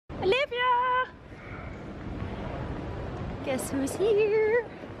Guess who's here?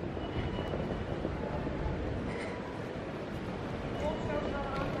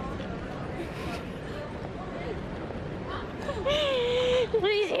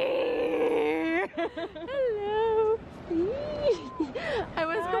 Who's here? Hello. I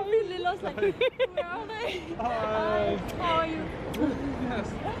was completely lost. Like, where are they? Hi. How are you?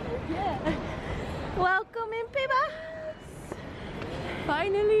 Yes. Yeah. Welcome in Pibas.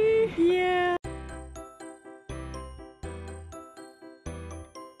 Finally. Yeah.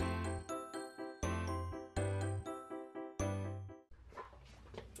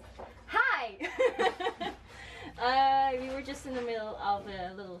 We were just in the middle of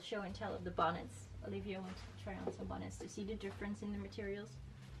a little show and tell of the bonnets. Olivia wanted to try on some bonnets to see the difference in the materials.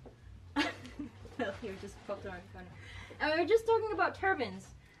 Well, here just popped around the corner. And we were just talking about turbans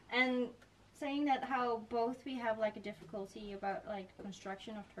and saying that how both we have like a difficulty about like the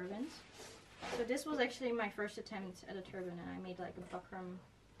construction of turbans. So this was actually my first attempt at a turban, and I made like a buckram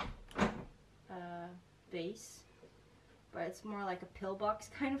base, but it's more like a pillbox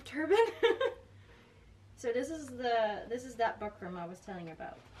kind of turban. So this is that buckram I was telling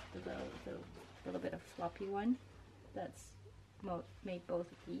about, the little bit of floppy one that's made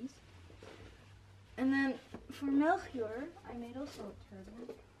both of these. And then for Melchior, I made also a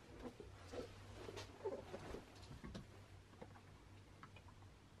turban.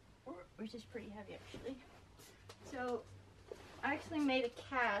 Which is pretty heavy actually. So I actually made a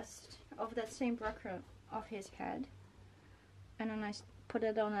cast of that same buckram of his head, and then I put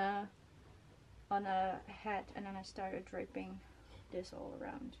it on a hat, and then I started draping this all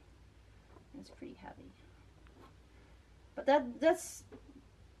around. It's pretty heavy, but that's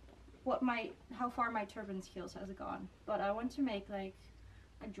what how far my turban skills has gone. But I want to make like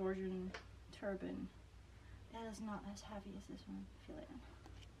a Georgian turban that is not as heavy as this one. Feel it.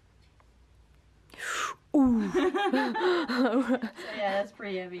 Ooh. So yeah, that's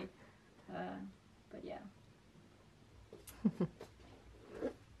pretty heavy. But yeah.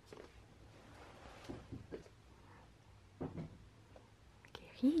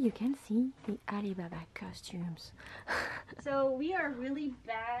 Here you can see the Alibaba costumes. So we are really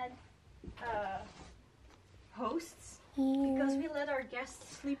bad hosts because we let our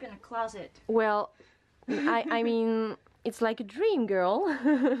guests sleep in a closet. Well, I mean, it's like a dream, girl.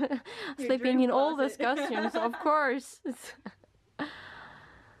 Sleeping in all those costumes, of course.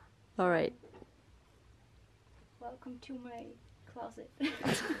 All right. Welcome to my closet.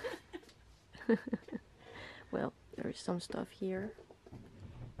 Well, there's some stuff here.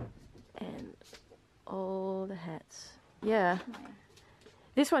 And all the hats. Yeah.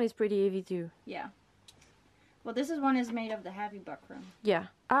 This one is pretty heavy too. Yeah. Well, this one is made of the heavy buckram. Yeah.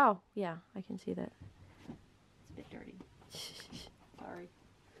 Oh, yeah. I can see that. It's a bit dirty. Sorry.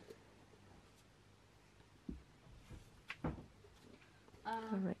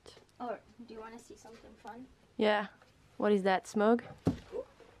 All right. Oh, do you want to see something fun? Yeah. What is that, Smog?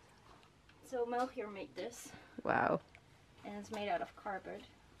 So Melchior made this. Wow. And it's made out of cardboard.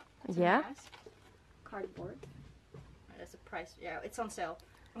 It's yeah. Cardboard. That's a price. Yeah, it's on sale.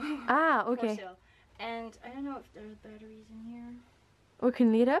 Ah, okay. For sale. And I don't know if there's batteries in here. We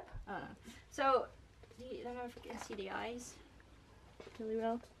can lead up. So I don't know if you can see the eyes really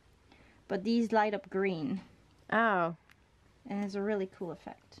well, but these light up green. Oh. And it's a really cool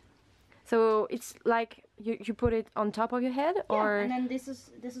effect. So it's like you put it on top of your head, or? Yeah, and then this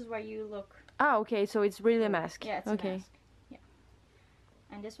is where you look. Ah, okay. So it's really a mask. Yeah, it's okay. a mask. Yeah.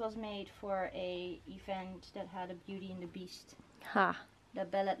 And this was made for a event that had a Beauty and the Beast. Ha. The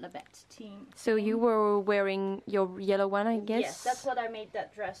Belle et la Bête team. So you were wearing your yellow one, I guess? Yes, that's what I made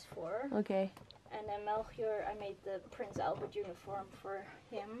that dress for. Okay. And then Melchior, I made the Prince Albert uniform for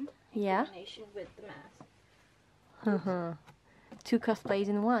him. Yeah. In combination with the mask. Uh-huh. 2 cosplays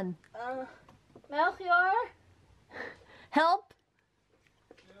in one. Melchior? Help!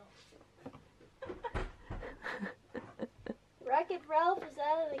 Wreck-It Ralph is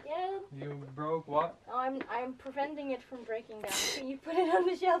at it again. You broke what? Oh, I'm preventing it from breaking down. Can you put it on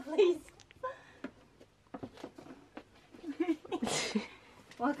the shelf, please?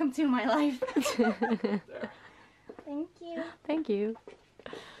 Welcome to my life. There. Thank you. Thank you.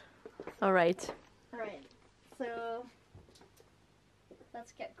 All right. All right. So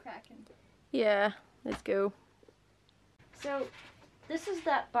let's get cracking. Yeah, let's go. So this is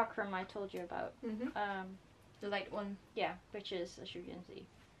that buckram I told you about. The light one. Yeah, which is, as you can see,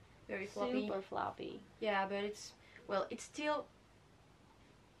 Very floppy. super floppy. Yeah, but it's, well, it's still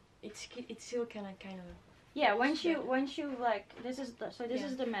kind of. Yeah, once you like, this is the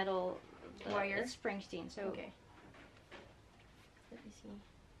is the metal wire. It's Springsteen. So okay. Let me see.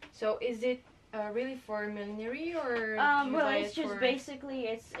 So is it really for millinery or? do you Well, buy it's it just for... basically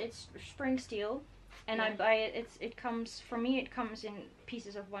it's spring steel, and I Yeah. buy it. It comes for me. It comes in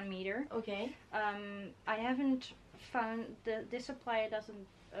pieces of 1 meter. Okay. I haven't found this supplier doesn't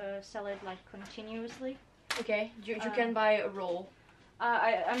sell it like continuously. Okay. You can buy a roll.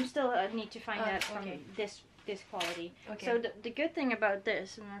 I'm still need to find that from okay. this quality. Okay. So the good thing about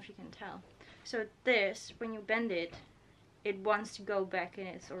this, I don't know if you can tell. So this, when you bend it, it wants to go back in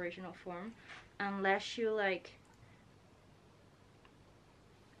its original form, unless you like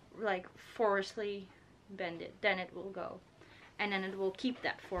forcefully bend it, then it will go, and then it will keep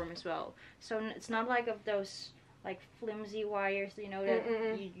that form as well. So it's not like of those like flimsy wires, you know, that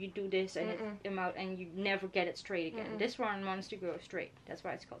you do this and it come out and you never get it straight again. This one wants to go straight. That's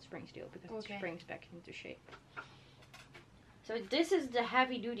why it's called spring steel, because it springs back into shape. So this is the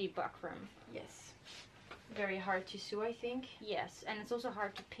heavy duty buckram. Yes. Very hard to sew, I think. Yes, and it's also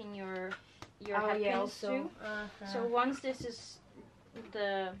hard to pin your Oh, head yeah, pins also. too. So once this is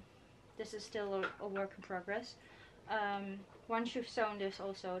still a work in progress. Once you've sewn this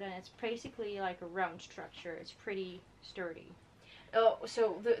also, then it's basically like a round structure. It's pretty sturdy. Oh,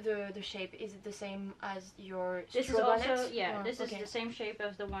 so the shape, is it the same as your This is straw also bonnet? this is the same shape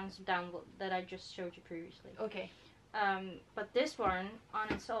as the ones down that I just showed you previously. Okay. But this one on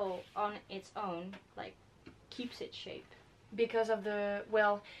its own like keeps its shape. Because of the,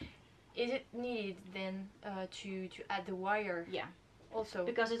 well, is it needed then to add the wire? Yeah. Also.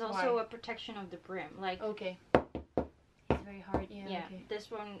 Because it's also a protection of the brim. Like. Okay. It's very hard. Yeah. Yeah. Okay.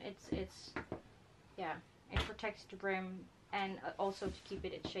 This one, it's yeah, it protects the brim and also to keep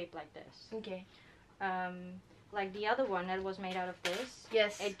it in shape like this. Okay. Like the other one that was made out of this.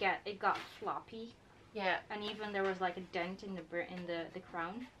 Yes. It got floppy. Yeah. And even there was like a dent in the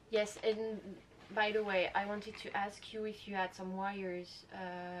crown. Yes, and by the way, I wanted to ask you if you had some wires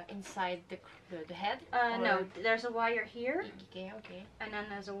inside the head. No, there's a wire here. Okay, okay. And then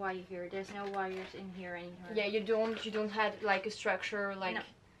there's a wire here. There's no wires in here anymore. Yeah, you don't have like a structure like. No,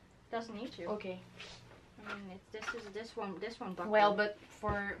 doesn't need to. Okay. I mean, this one buckle. Well, but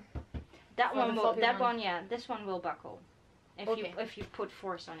for that for one the will floppy one. yeah, this one will buckle. If you put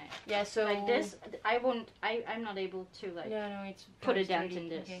force on it. Yeah, so like this, I'm not able to like no, it's put a very dent sturdy. in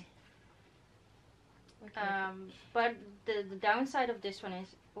this. Okay. Okay. But the downside of this one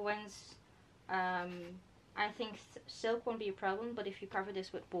is once I think silk won't be a problem, but if you cover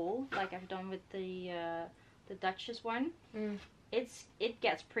this with wool, like I've done with the Duchess one, it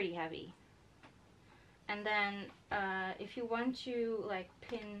gets pretty heavy. And then if you want to like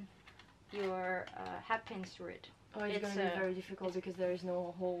pin your hat pins through it. Oh, it's gonna be very difficult because there is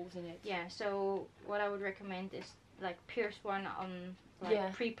no holes in it. Yeah, so what I would recommend is like pierce one on,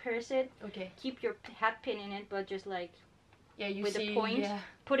 like pre-pierce it. Okay. Keep your hat pin in it, but just like you with see, a point,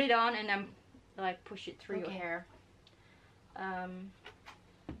 put it on and then like push it through your hair.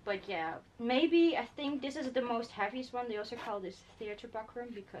 But yeah, maybe I think this is the most heaviest one. They also call this theater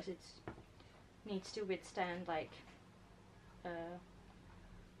buckram because it needs to withstand like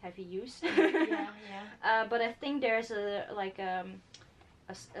heavy use. But I think there's a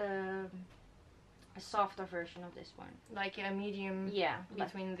softer version of this one. Like a medium. Yeah.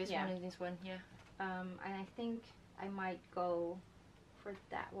 Between this one and this one. Yeah. And I think I might go for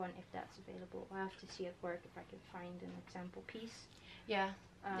that one if that's available. I have to see at work if I can find an example piece. Yeah.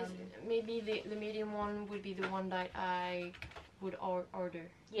 Maybe the medium one would be the one that I would order.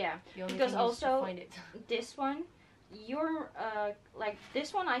 Yeah. The only because thing is also to find it. This one, like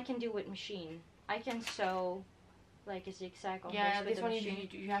this one I can do with machine. I can sew like a zigzag on this with this one machine.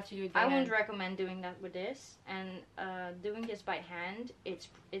 you have to do it by I hand. wouldn't recommend doing that with this, and doing this by hand, it's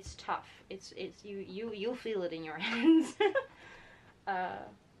tough. It's you'll feel it in your hands.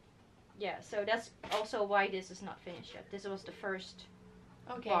 Yeah, so that's also why this is not finished yet. This was the first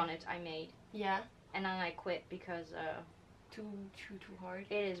bonnet I made. Yeah. And then I quit because too hard.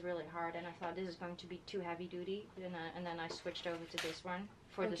 it is really hard, and I thought this is going to be too heavy duty, and then I switched over to this one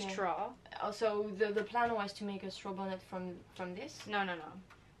for the straw. Also, the plan was to make a straw bonnet from this. No.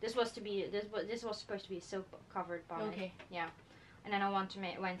 This was supposed to be a silk covered bonnet. Okay. Yeah, and then I went to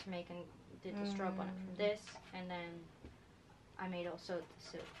make and did the straw bonnet from this, and then I made also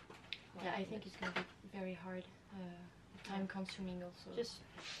the silk. Yeah, I think it's gonna be very hard, time consuming also. Just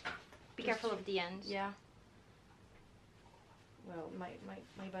be careful of the ends. Yeah. Well,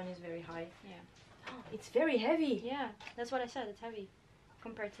 my bun is very high. Yeah. Oh, it's very heavy. Yeah, that's what I said. It's heavy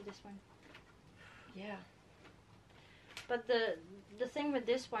compared to this one. Yeah. But the thing with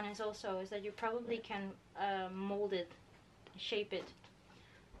this one is that you probably can mold it, shape it,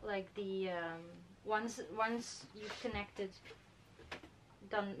 like the once you've connected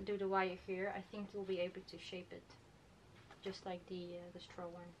do the wire here, I think you'll be able to shape it just like the straw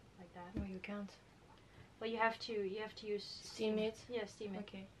one, like that. No, you can't. Well, you have to use Steam it? Yeah, steam it.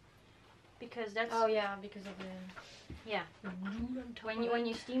 Okay. Because that's yeah, because of the yeah. When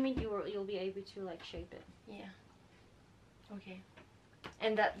you steam it, you'll be able to like shape it. Yeah. Okay.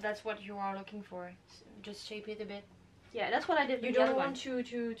 And that's what you are looking for. Just shape it a bit. Yeah, that's what I did. You with the don't other want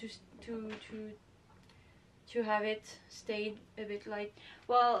to have it stay a bit like.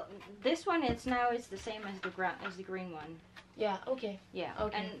 Well, this one it's the same as the green one. Yeah. Okay. Yeah.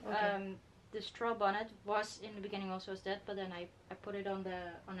 Okay. And okay. The straw bonnet was in the beginning also as that, but then I put it on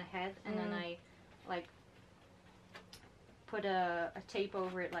the head, and then I like put a tape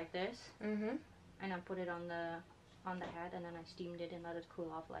over it like this, and I put it on the head, and then I steamed it and let it cool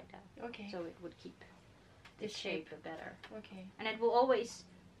off like that. Okay. So it would keep the shape better. Okay. And it will always,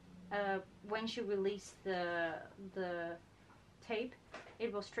 once you release the tape,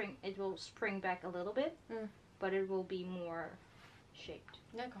 it will spring back a little bit, but it will be more shaped.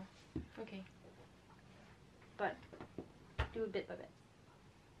 D'accord. Okay. But do it bit by bit.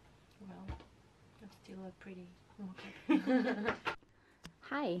 Well, that's still a pretty. Okay.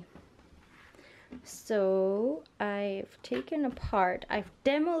 Hi. So I've taken apart. I've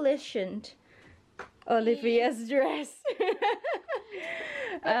demolitioned Olivia's dress.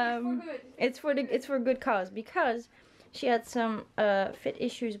 It's for good cause, because she had some fit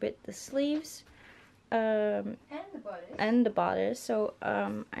issues with the sleeves. And the bodice. So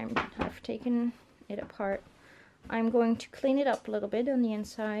I've taken it apart. I'm going to clean it up a little bit on the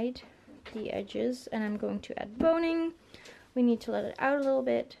inside, the edges, and I'm going to add boning. We need to let it out a little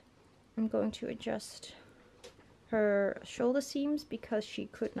bit. I'm going to adjust her shoulder seams because she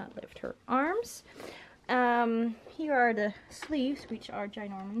could not lift her arms. Here are the sleeves, which are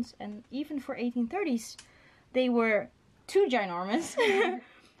ginormous, and even for 1830s they were too ginormous.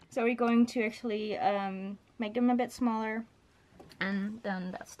 So we're going to actually make them a bit smaller, and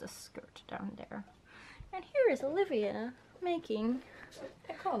then that's the skirt down there. And here is Olivia making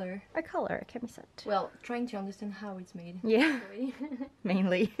a collar. A camisette. Well, trying to understand how it's made. Yeah,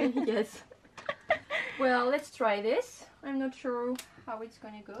 mainly. Yes. Well, let's try this. I'm not sure how it's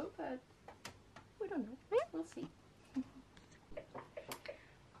gonna go, but we don't know. We'll see.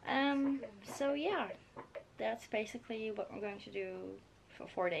 So yeah, that's basically what we're going to do for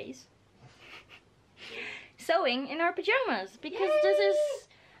 4 days. Sewing in our pajamas, because this is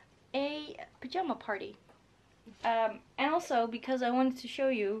a pajama party. And also because I wanted to show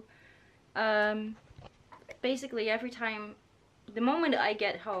you, basically every time, the moment I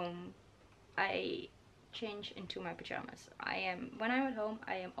get home, I change into my pajamas. When I'm at home,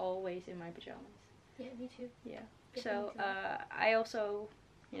 I am always in my pajamas. Yeah, me too. Yeah. So I also,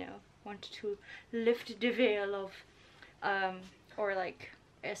 wanted to lift the veil of, or like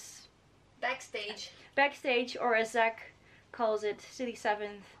as backstage, or as Zach calls it, City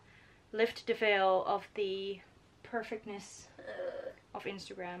 7th, lift the veil of the perfectness of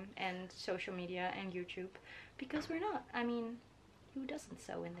Instagram and social media and YouTube, because we're not. I mean, who doesn't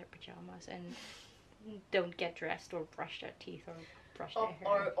sew in their pajamas and don't get dressed or brush their teeth or brush their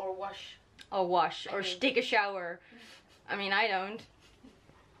hair or wash or take a shower? I mean, I don't.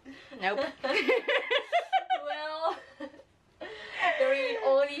 Nope. Well, very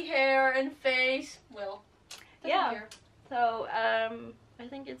oily hair and face. Well, yeah. So I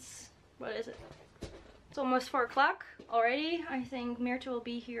think what is it? It's almost 4 o'clock already. I think Myrthe will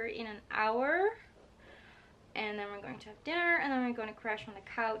be here in an hour, and then we're going to have dinner, and then we're going to crash on the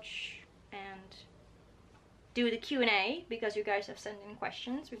couch and do the Q&A, because you guys have sent in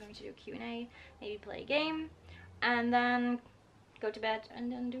questions. We're going to do a Q&A, maybe play a game, and then go to bed, and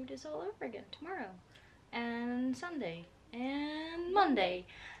then do this all over again tomorrow and Sunday and Monday,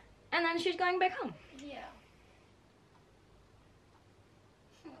 and then she's going back home. Yeah.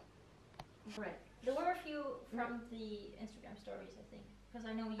 Right. There were a few from the Instagram stories, I think, because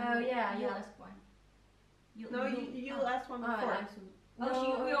I know you. Oh yeah, you yeah. asked one. You asked one before.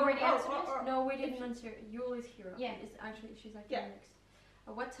 We already answered it? No, we didn't answer. Yule is here. Yeah. She's actually Yeah. next.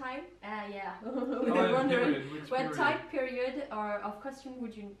 What time? Yeah. We were wondering. Which What period? type period or of costume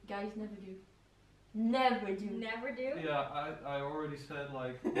would you guys never do? Never do. Never do? Yeah, I already said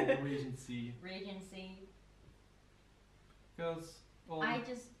like Regency. Regency. Because, well,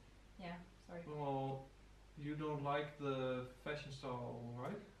 Yeah, sorry. well, you don't like the fashion style,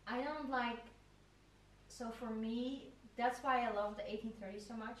 right? I don't like, so for me, that's why I love the 1830s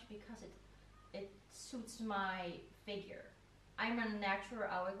so much, because it suits my figure. I'm a natural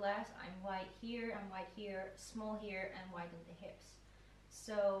hourglass. I'm white here, small here, and wide in the hips.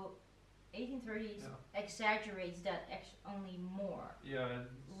 So 1830s exaggerates that only more. Yeah.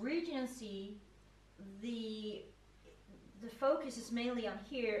 Regency, the focus is mainly on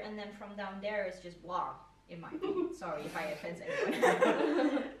here, and then from down there it's just blah. In my opinion, sorry if I offend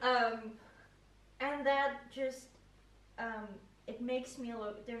anyone. And that just it makes me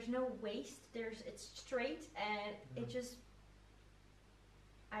look. There's no waist. It's straight, and it just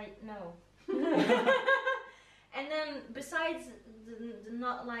no. And then besides the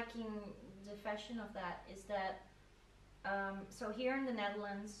not liking the fashion of that is that so here in the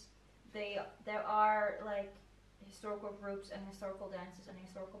Netherlands there are like historical groups and historical dances and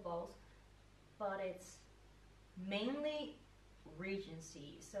historical balls, but it's mainly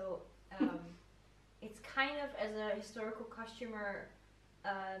Regency. So it's kind of, as a historical costumer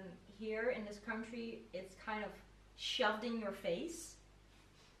here in this country, it's kind of shoved in your face.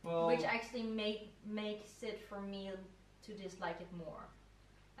 Well, which actually makes it for me to dislike it more.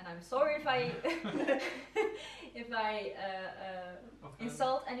 And I'm sorry if I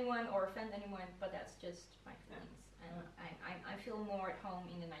insult anyone or offend anyone, but that's just my feelings. And I feel more at home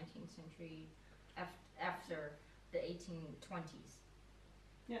in the 19th century after the 1820s.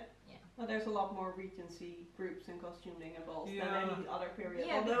 Yeah. Yeah. Well, there's a lot more Regency groups and costuming and balls than any other period.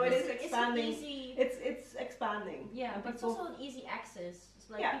 Yeah, although it is expanding. It's expanding. Yeah, but it's also an easy access. It's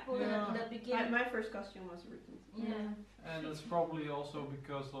like people that begin. My first costume was Regency. Yeah. And it's probably also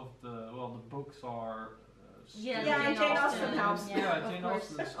because of the books are. Jane Austen helps. Jane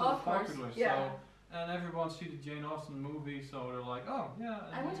Austen is still popular. Yeah. So, and everyone sees the Jane Austen movie, so they're like, oh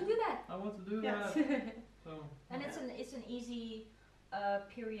yeah. I want to do that. I want to do that. So. And it's an easy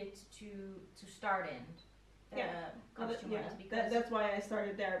period to start in. That's why I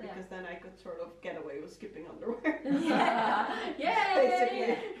started there, because then I could sort of get away with skipping underwear. Yeah,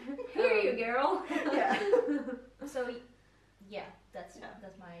 basically. Here you girl. Yeah. So that's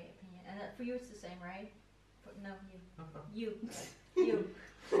my opinion, and for you it's the same, right? You.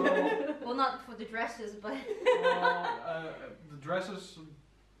 Well, not for the dresses, but the dresses.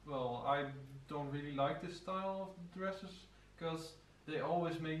 Well, I don't really like this style of dresses because they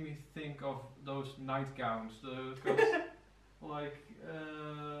always make me think of those nightgowns. Like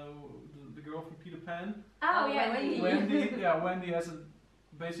the girl from Peter Pan. Oh yeah, Wendy. Yeah, Wendy has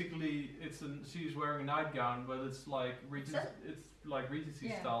basically she's wearing a nightgown, but it's like Regency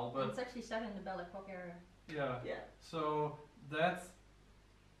style. But it's actually set in the Belle Epoque era. Yeah. So that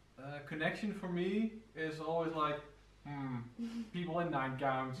connection for me is always like, people in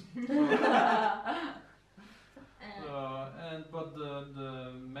nightgowns. But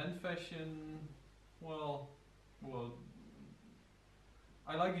the men fashion, well,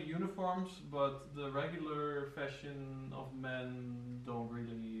 I like the uniforms, but the regular fashion of men don't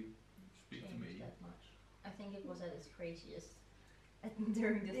really speak to me that much. I think it was at its craziest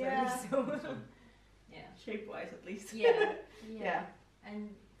during the 30s. So. Yeah. Shape-wise, at least. Yeah.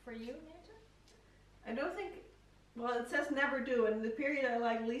 And for you, Myrthe? I don't think. Well, it says never do, and the period I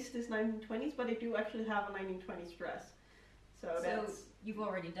like least is 1920s, but I do actually have a 1920s dress. So that's. You've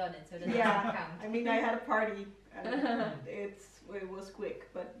already done it, so that doesn't count. I mean, I had a party, and it was quick,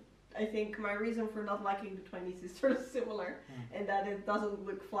 but I think my reason for not liking the 20s is sort of similar, in that it doesn't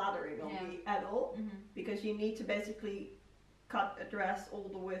look flattering on me at all, because you need to basically cut a dress all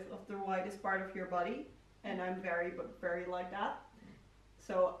the width of the widest part of your body, and I'm very like that.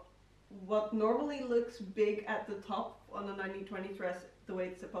 So what normally looks big at the top on a 1920s dress, the way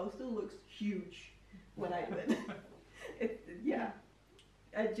it's supposed to, looks huge when I do it.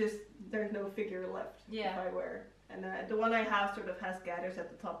 There's no figure left if I wear. And the one I have sort of has gathers at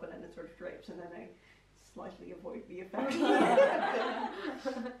the top, and then it sort of drapes, and then I slightly avoid the effect.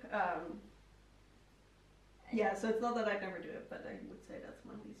 So it's not that I'd never do it, but I would say that's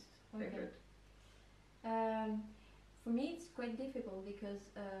my least favorite. For me, it's quite difficult because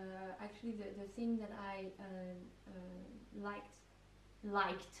actually the thing that I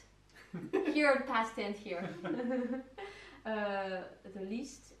liked here the past tense here the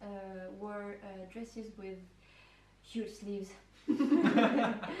least were dresses with huge sleeves.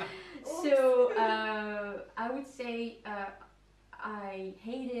 So I would say I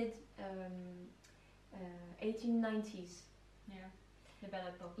hated 1890s. Yeah, the Belle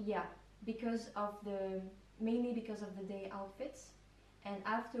Epoque. Yeah, mainly because of the day outfits, and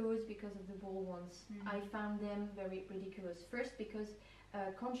afterwards because of the ball ones. I found them very ridiculous. First because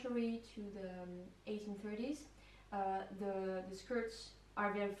contrary to the 1830s, the skirts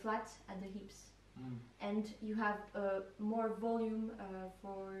are very flat at the hips, and you have more volume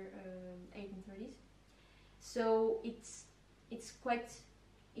for 1830s. So it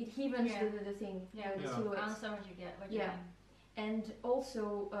evens the thing. Yeah, the silhouette. I understand what you get. And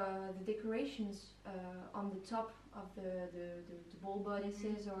also the decorations on the top of the ball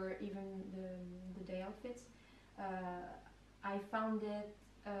bodices or even the day outfits, I found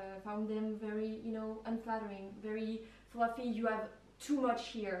them very, you know, unflattering, very fluffy. You have too much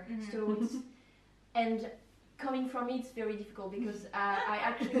here, so it's, and coming from me, it's very difficult because I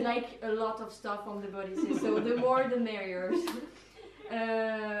actually like a lot of stuff on the bodices, so the more the merrier.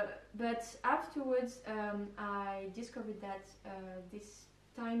 But afterwards, I discovered that this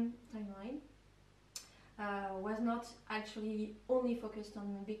timeline was not actually only focused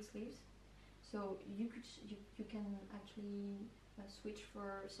on big sleeves. So you can actually switch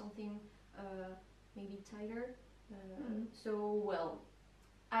for something maybe tighter. So well,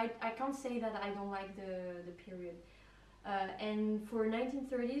 I can't say that I don't like the period. And for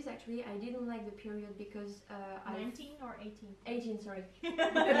 1930s, actually, I didn't like the period because 19 or 18? 18, sorry.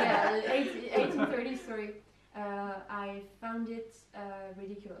 Yeah, 1830s, sorry. I found it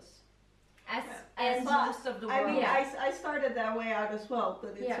ridiculous. As most of the world. I mean, I started that way out as well,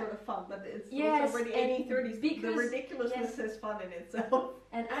 but it's sort of fun. But it's also for the 1830s. The ridiculousness is fun in itself.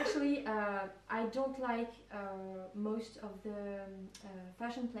 And actually, I don't like most of the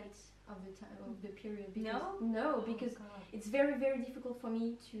fashion plates of the period. Because, no, because it's very, very difficult for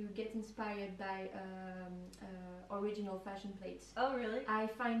me to get inspired by original fashion plates. Oh, really? I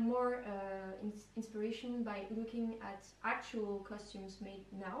find more inspiration by looking at actual costumes made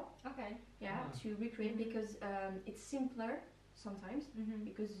now. Okay. Yeah, to recreate because it's simpler sometimes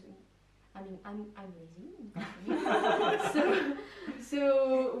because I mean I'm lazy.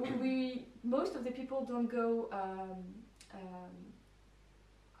 so we most of the people don't go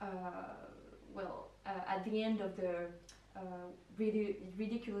at the end of the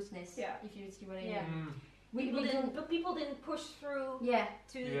ridiculousness. Yeah. If you see what I mean. Yeah. But people didn't push through. Yeah.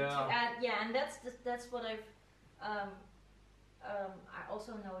 To add. Yeah, and that's what I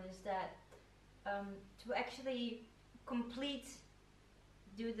also noticed that to actually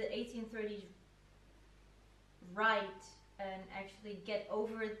do the 1830s right and actually get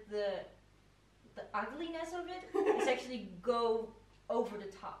over the ugliness of it is actually go over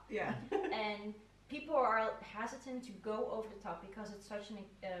the top. Yeah. And people are hesitant to go over the top because it's such an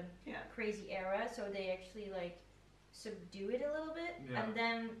crazy era, so they actually like subdue it a little bit, and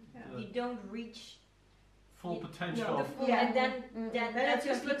then you don't reach full potential. The full, and then that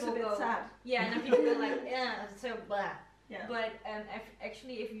just looks a bit sad. Yeah, and then people go like, yeah, so blah. Yeah. But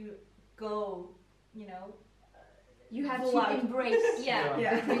actually, if you go, you know, you have to embrace.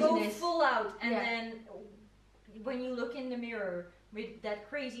 Go full out, and then when you look in the mirror with that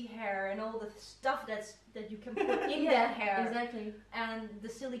crazy hair and all the stuff that you can put in that hair, exactly, and the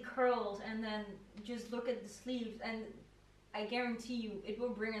silly curls, and then just look at the sleeves, and I guarantee you it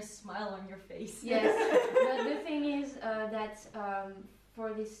will bring a smile on your face. Yes. But the thing is that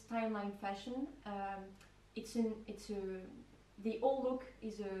for this timeline fashion, the whole look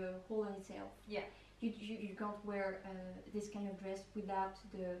is a whole in itself. Yeah. You can't wear this kind of dress without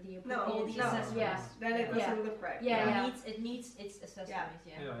the appropriate accessories. Yeah. Then it doesn't look right. Yeah. It needs its accessories.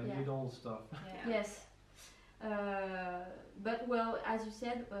 Yeah, you need all the stuff. Yeah. Yes. But well, as you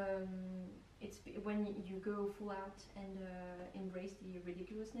said, it's when you go full out and embrace the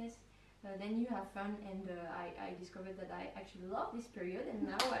ridiculousness, then you have fun. And I discovered that I actually love this period, and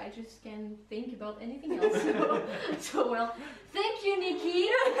now I just can't think about anything else. So well, thank you, Nikki.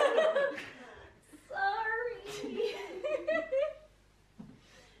 Sorry.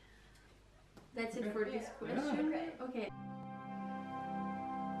 That's it for this question. Okay.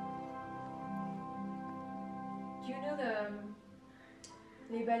 Do you know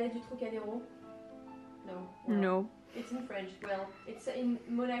les ballets du Trocadéro? No. Well, no. It's in French. Well, it's in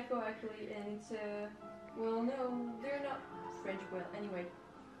Monaco actually, and it's well, no, they're not French. Well, anyway,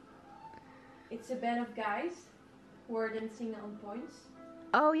 it's a band of guys who are dancing on points.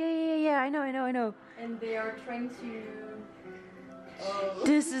 Oh yeah, I know. And they are trying to...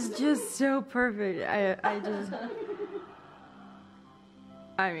 This is just so perfect.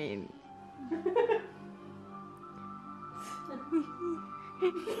 I mean...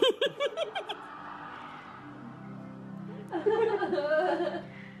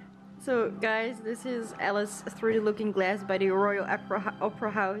 So guys, this is Alice Through the Looking Glass by the Royal Opera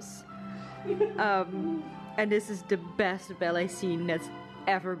House. And this is the best ballet scene that's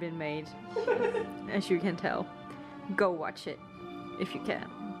ever been made, as you can tell. Go watch it if you can.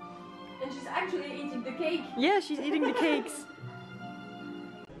 And she's actually eating the cake. Yeah, she's eating the cakes.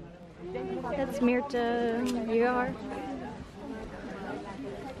 That's Myrthe. Here you are.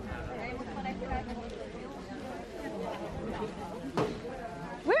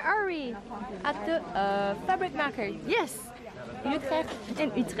 Where are we? At the fabric maker. Yes. In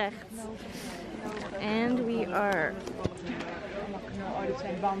Utrecht. And we are...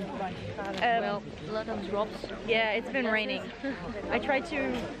 well, a lot of drops. Yeah, it's been raining. I tried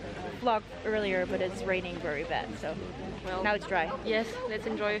to vlog earlier, but it's raining very bad, so well, now it's dry. Yes, let's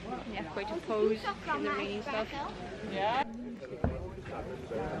enjoy. Yeah, going to pose in the rainy stuff. Yeah.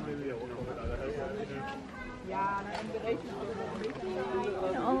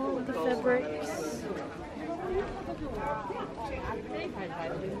 All the fabrics.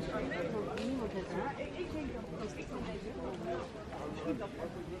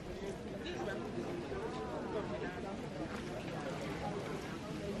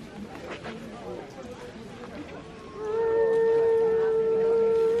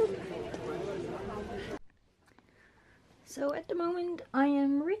 So at the moment I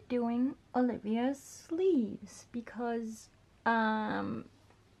am redoing Olivia's sleeves because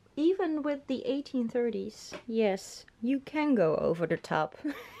even with the 1830s, yes, you can go over the top.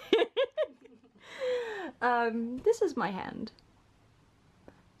 This is my hand.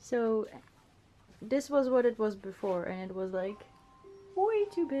 So this was what it was before, and it was like way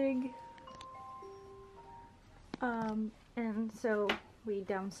too big. And so we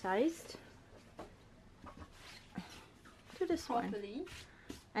downsized to this one.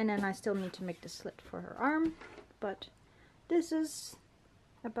 And then I still need to make the slit for her arm, but this is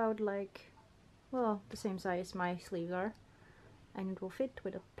about like, well, the same size my sleeves are, and it will fit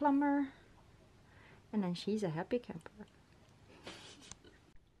with a plumber, and then she's a happy camper.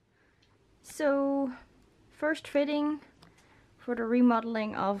 So first fitting for the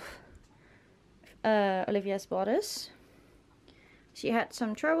remodeling of Olivia's bodice. She had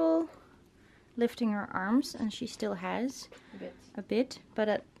some trouble lifting her arms, and she still has a bit,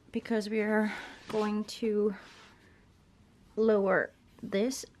 but because we are going to lower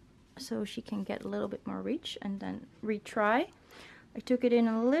this so she can get a little bit more reach and then retry, I took it in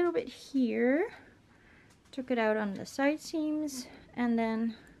a little bit here, took it out on the side seams, and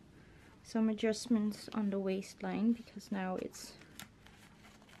then some adjustments on the waistline because now it's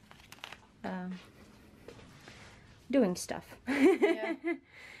doing stuff. Yeah.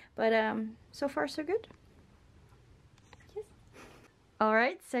 But so far so good. Yes.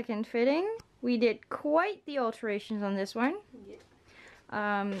 Alright, second fitting. We did quite the alterations on this one. Yeah.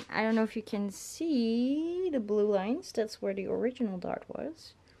 I don't know if you can see the blue lines. That's where the original dart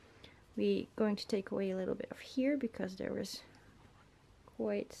was. We're going to take away a little bit of here because there was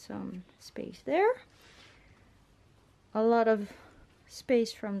quite some space there. A lot of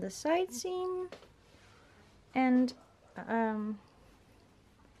space from the side seam, and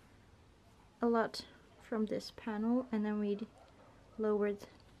a lot from this panel, and then we lowered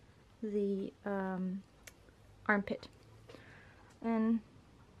the armpit, and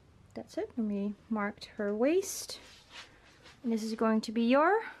that's it. And we marked her waist, and this is going to be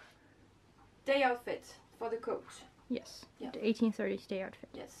your day outfit for the coat. Yes, yeah. The 1830s day outfit.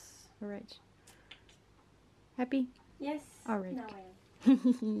 Yes. All right. Happy? Yes. All right. Now I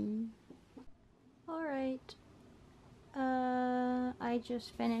am. All right. I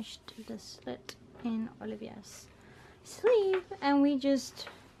just finished the slit in Olivia's sleeve, and we just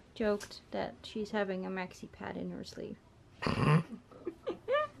joked that she's having a maxi pad in her sleeve.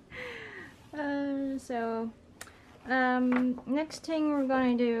 Next thing we're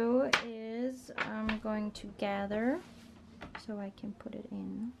going to do is I'm going to gather so I can put it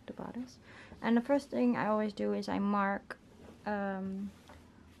in the bodice. And the first thing I always do is I mark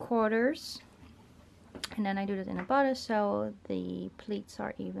quarters, and then I do that in the bodice so the pleats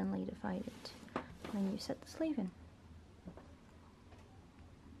are evenly divided when you set the sleeve in.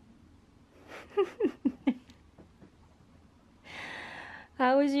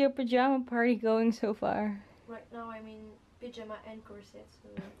 How is your pajama party going so far? Right now I'm in pyjama and corset. So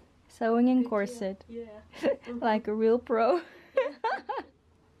sewing in corset. Yeah. Like a real pro.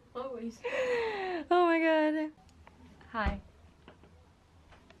 Always. Oh my god. Hi.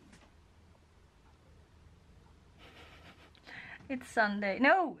 It's Sunday.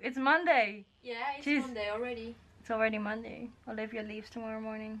 No, it's Monday. Yeah, it's Monday already. It's already Monday. Olivia leaves tomorrow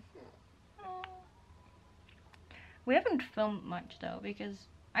morning. We haven't filmed much though, because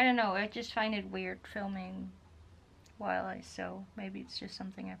I don't know, I just find it weird filming while I sew. Maybe it's just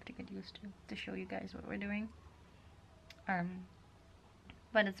something I have to get used to show you guys what we're doing.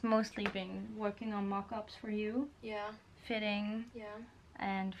 But it's mostly been working on mock-ups for you. Yeah. Fitting. Yeah.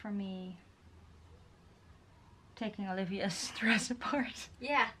 And for me, taking Olivia's dress apart.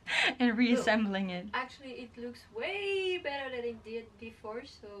 Yeah. And reassembling it. Actually, it looks way better than it did before,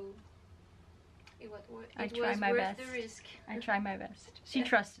 so it was worth the risk. I try my best. She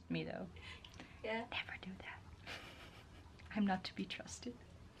trusted me though. Yeah. Never do that. I'm not to be trusted.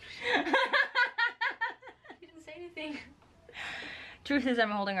 You didn't say anything. Truth is,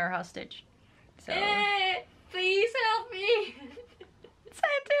 I'm holding her hostage. So. Please help me.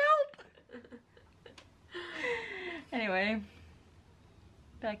 Send help. Anyway,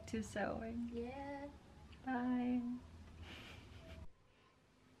 back to sewing. Yeah. Bye.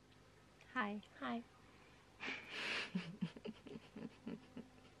 Hi. Hi.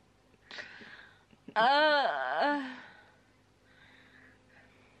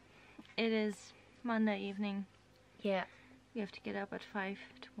 It is Monday evening. Yeah. We have to get up at 5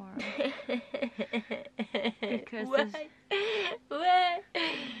 tomorrow. Because Why?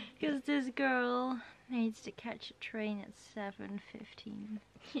 Because this girl needs to catch a train at 7:15.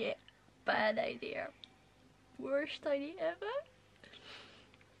 Yeah. Bad idea. Worst idea ever.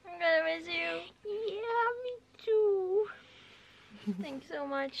 I'm gonna miss you. Yeah, me too. Thanks so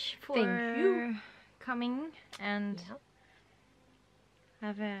much for Thank you. coming and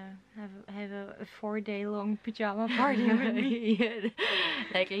have a 4-day-long pyjama party with me. Yeah,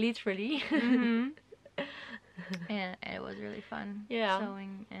 like literally. And it was really fun. Yeah.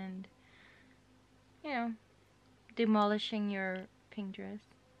 Sewing and, you know, demolishing your pink dress,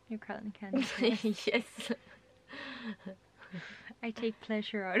 your cotton candy dress. Yes. I take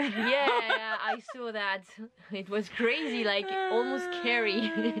pleasure out of it. Yeah, I saw that. It was crazy, like almost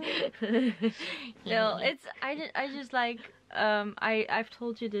scary. No, it's I just like I've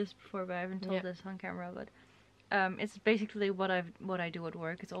told you this before, but I haven't told this on camera. But it's basically what I do at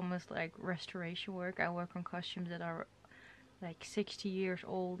work. It's almost like restoration work. I work on costumes that are like 60 years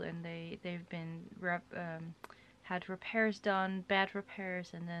old, and they've been had repairs done, bad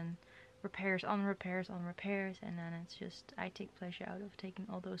repairs, and then repairs on repairs on repairs, and then it's just I take pleasure out of taking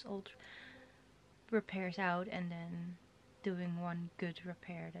all those old repairs out and then doing one good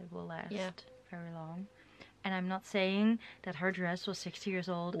repair that will last very long. And I'm not saying that her dress was 60 years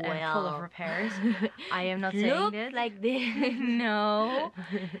old and full of repairs. I am not saying this. Like this. No.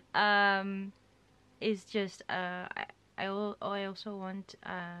 It's just I also want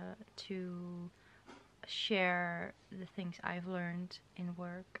to share the things I've learned in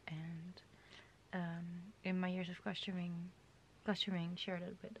work and in my years of costuming, share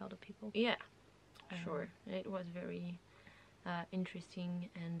that with other people. Yeah, sure. It was very interesting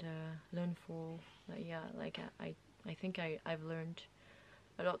and learnful. I think I've learned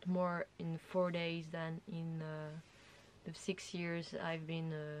a lot more in 4 days than in the 6 years I've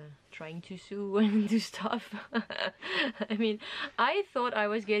been trying to sew and do stuff. I mean, I thought I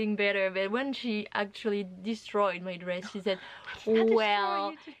was getting better, but when she actually destroyed my dress, she said,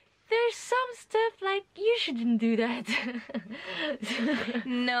 well, there's some stuff like you shouldn't do that.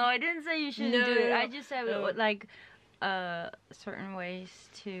 No, I didn't say you shouldn't do it. I just said like certain ways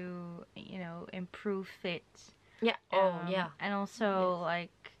to, you know, improve fit. Yeah. And also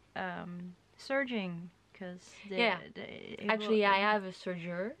like serging. Actually, I have a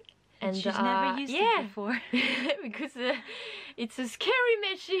serger, and she's never used it before. Because it's a scary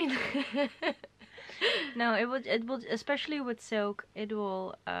machine. No, it will, especially with silk, it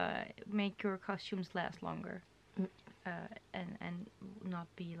will make your costumes last longer, and not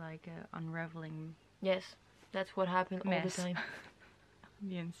be like a unraveling. Yes, that's what happened all the time. On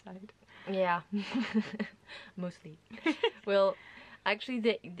the inside. Yeah, mostly. Well.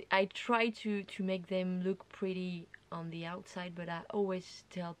 Actually, I try to make them look pretty on the outside, but I always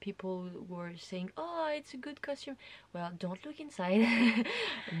tell people who are saying, "Oh, it's a good costume." Well, don't look inside.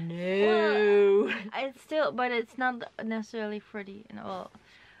 No. Well, it's still, but it's not necessarily pretty. You know, well,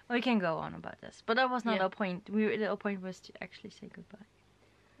 we can go on about this, but that was not the point. The point was to actually say goodbye,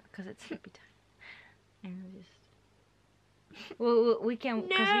 because it's sleepy time, and just. Well, we can,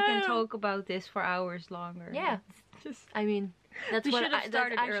 because we can talk about this for hours longer. Yeah, I mean. That's we what should have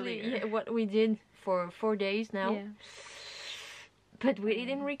started actually what we did for 4 days now. Yeah. But we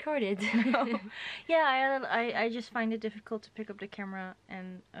didn't record it. No. Yeah, I just find it difficult to pick up the camera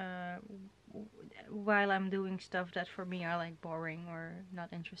and while I'm doing stuff that for me are like boring or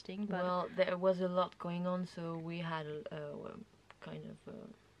not interesting. But well, there was a lot going on, so we had kind of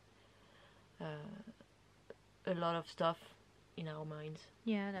a lot of stuff in our minds.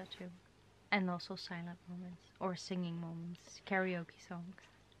 Yeah, that too. And also silent moments or singing moments, karaoke songs.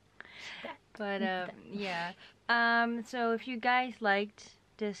 But yeah. So if you guys liked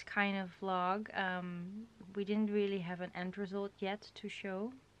this kind of vlog, we didn't really have an end result yet to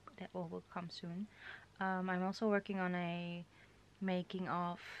show. That will come soon. I'm also working on a making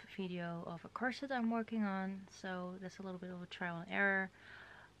of video of a corset I'm working on, so that's a little bit of a trial and error.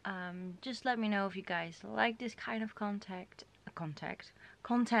 Just let me know if you guys like this kind of content.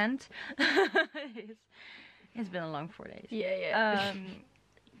 It's been a long 4 days. Yeah.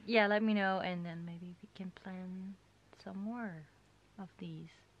 Yeah, let me know, and then maybe we can plan some more of these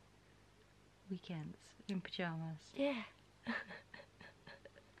weekends in pajamas. Yeah. But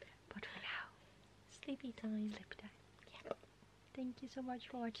for now, Sleepy time. sleep time. Yeah. Thank you so much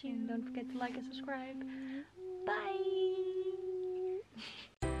for watching. Don't forget to like and subscribe. Bye.